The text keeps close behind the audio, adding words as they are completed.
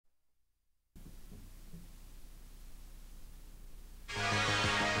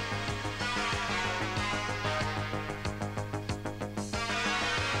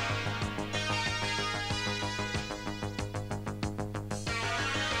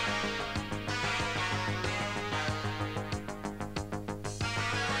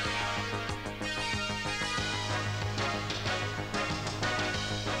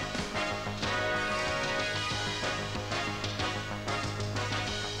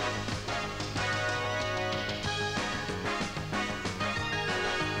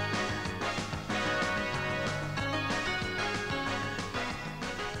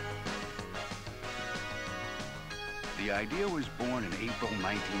The idea was born in April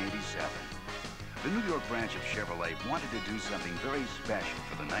 1987. The New York branch of Chevrolet wanted to do something very special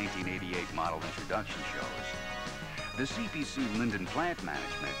for the 1988 model introduction shows. The CPC Linden plant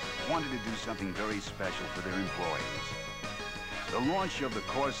management wanted to do something very special for their employees. The launch of the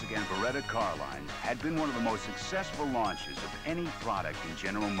Corsica and Beretta car lines had been one of the most successful launches of any product in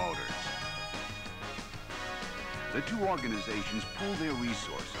General Motors. The two organizations pooled their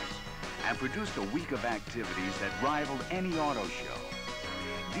resources and produced a week of activities that rivaled any auto show.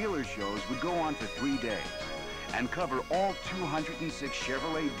 Dealer shows would go on for 3 days and cover all 206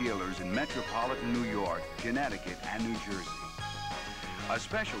 Chevrolet dealers in metropolitan New York, Connecticut, and New Jersey. A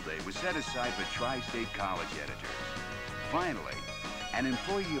special day was set aside for tri-state college editors. Finally, an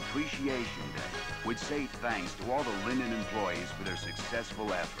Employee Appreciation Day would say thanks to all the Linden employees for their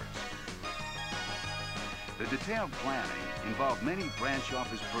successful efforts. The detailed planning involved many branch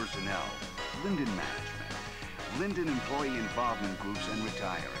office personnel, Linden management, Linden employee involvement groups, and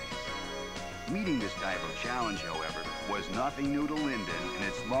retirees. Meeting this type of challenge, however, was nothing new to Linden in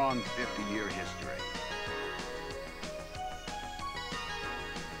its long 50-year history.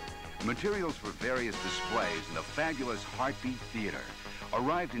 Materials for various displays in the fabulous Heartbeat Theater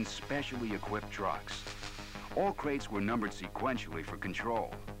arrived in specially equipped trucks. All crates were numbered sequentially for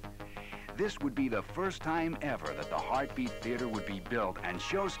control. This would be the first time ever that the Heartbeat Theater would be built and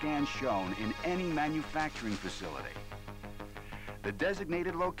show scans shown in any manufacturing facility. The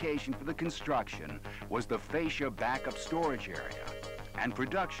designated location for the construction was the fascia backup storage area, and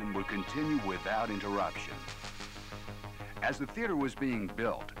production would continue without interruption. As the theater was being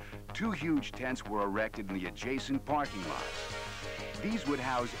built, 2 huge tents were erected in the adjacent parking lots. These would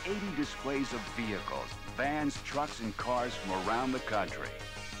house 80 displays of vehicles, vans, trucks, and cars from around the country.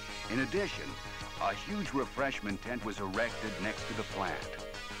 In addition, a huge refreshment tent was erected next to the plant.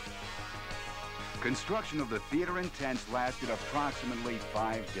 Construction of the theater and tents lasted approximately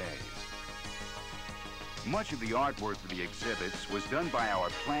 5 days. Much of the artwork for the exhibits was done by our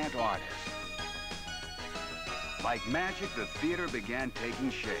plant artists. Like magic, the theater began taking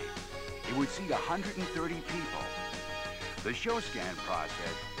shape. It would seat 130 people. The show scan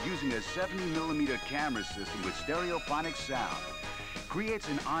process, using a 70mm camera system with stereophonic sound, creates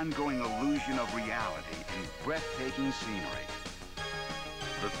an ongoing illusion of reality in breathtaking scenery.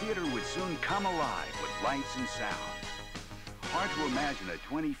 The theater would soon come alive with lights and sound. Hard to imagine that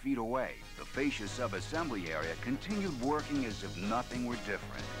 20 feet away, the fascia sub-assembly area continued working as if nothing were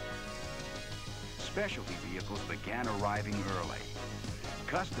different. Specialty vehicles began arriving early.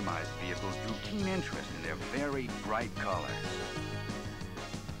 Customized vehicles drew keen interest in their varied, bright colors.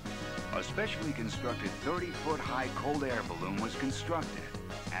 A specially constructed 30-foot high cold air balloon was constructed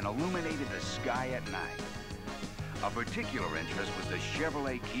and illuminated the sky at night. Of particular interest was the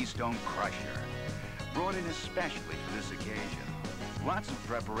Chevrolet Keystone Crusher, brought in especially for this occasion. Lots of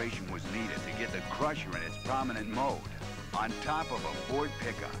preparation was needed to get the Crusher in its prominent mode, on top of a Ford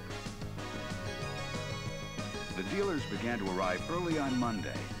pickup. The dealers began to arrive early on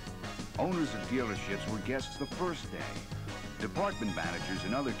Monday. Owners of dealerships were guests the first day. Department managers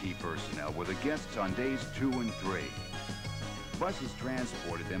and other key personnel were the guests on days 2 and 3. Buses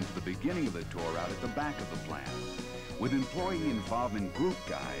transported them to the beginning of the tour route at the back of the plant, with employee involvement group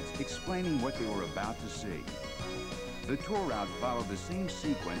guides explaining what they were about to see. The tour route followed the same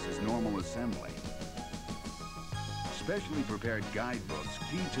sequence as normal assembly. Specially prepared guidebooks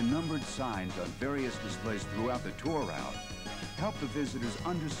keyed to numbered signs on various displays throughout the tour route helped the visitors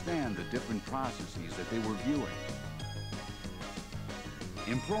understand the different processes that they were viewing.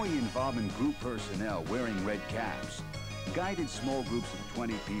 Employee involvement group personnel wearing red caps guided small groups of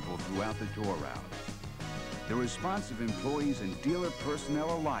 20 people throughout the tour route. The response of employees and dealer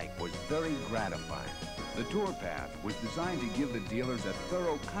personnel alike was very gratifying. The tour path was designed to give the dealers a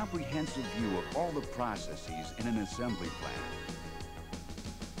thorough, comprehensive view of all the processes in an assembly plant.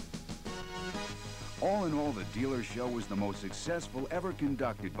 All in all, the dealer show was the most successful ever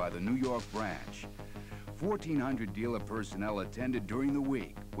conducted by the New York branch. 1,400 dealer personnel attended during the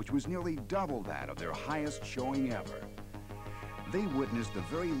week, which was nearly double that of their highest showing ever. They witnessed the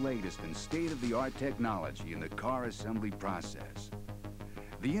very latest and state-of-the-art technology in the car assembly process.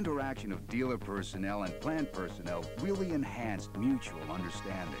 The interaction of dealer personnel and plant personnel really enhanced mutual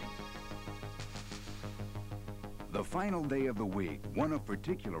understanding. The final day of the week, one of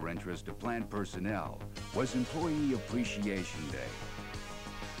particular interest to plant personnel, was Employee Appreciation Day.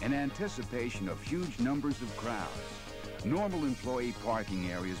 In anticipation of huge numbers of crowds, normal employee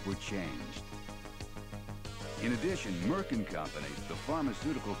parking areas were changed. In addition, Merck & Company, the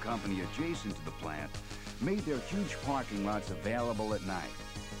pharmaceutical company adjacent to the plant, made their huge parking lots available at night.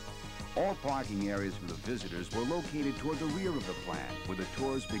 All parking areas for the visitors were located toward the rear of the plant, where the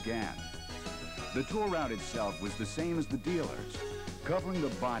tours began. The tour route itself was the same as the dealers, covering the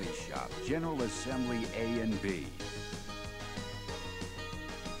body shop, General Assembly A and B.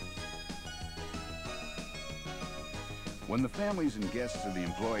 When the families and guests of the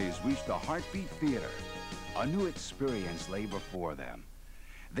employees reached the Heartbeat Theater, a new experience lay before them.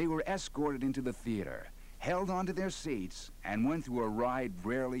 They were escorted into the theater, held onto their seats, and went through a ride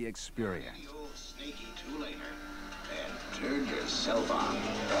rarely experienced. The old snaky two-laner, and turn yourself on.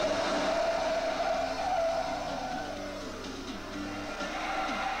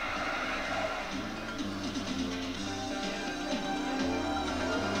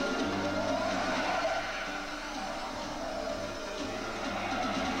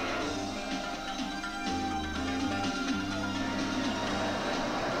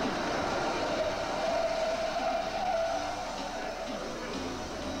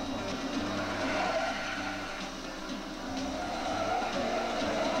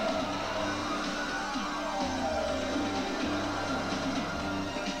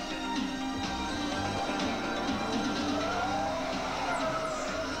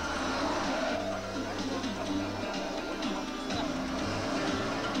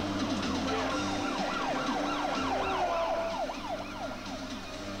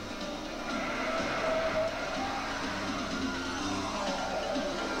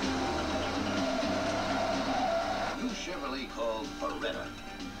 Called Beretta.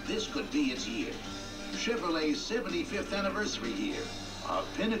 This could be its year. Chevrolet's 75th anniversary year. A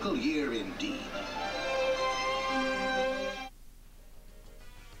pinnacle year indeed.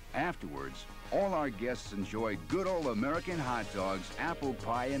 Afterwards, all our guests enjoyed good old American hot dogs, apple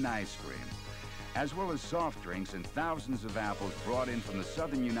pie, and ice cream, as well as soft drinks and thousands of apples brought in from the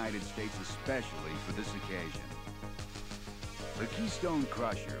southern United States especially for this occasion. The Keystone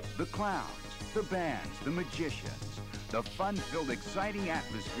Crusher, the clowns, the bands, the magicians, the fun-filled, exciting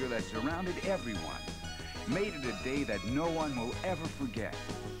atmosphere that surrounded everyone made it a day that no one will ever forget.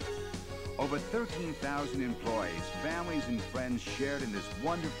 Over 13,000 employees, families, and friends shared in this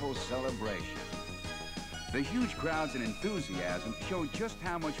wonderful celebration. The huge crowds and enthusiasm showed just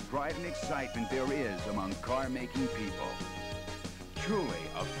how much pride and excitement there is among car-making people. Truly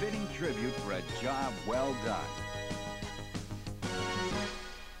a fitting tribute for a job well done.